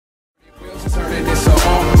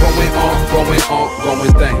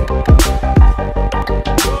ongoing thing.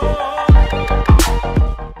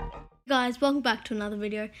 Guys, welcome back to another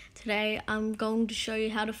video. Today I'm going to show you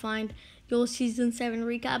how to find your season 7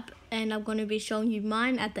 recap, and I'm going to be showing you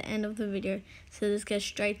mine at the end of the video. So let's get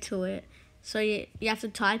straight to it. So you have to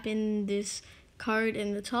type in this code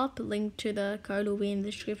in the top. Link to the code will be in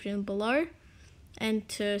the description below. And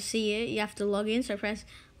to see it, you have to log in. So press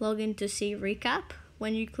log in to see recap.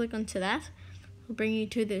 When you click onto that, it'll bring you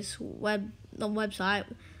to this website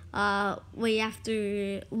where you have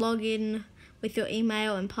to log in with your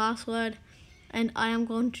email and password. And I am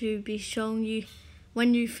going to be showing you,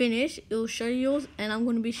 when you finish, it'll show yours, and I'm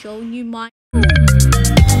going to be showing you mine.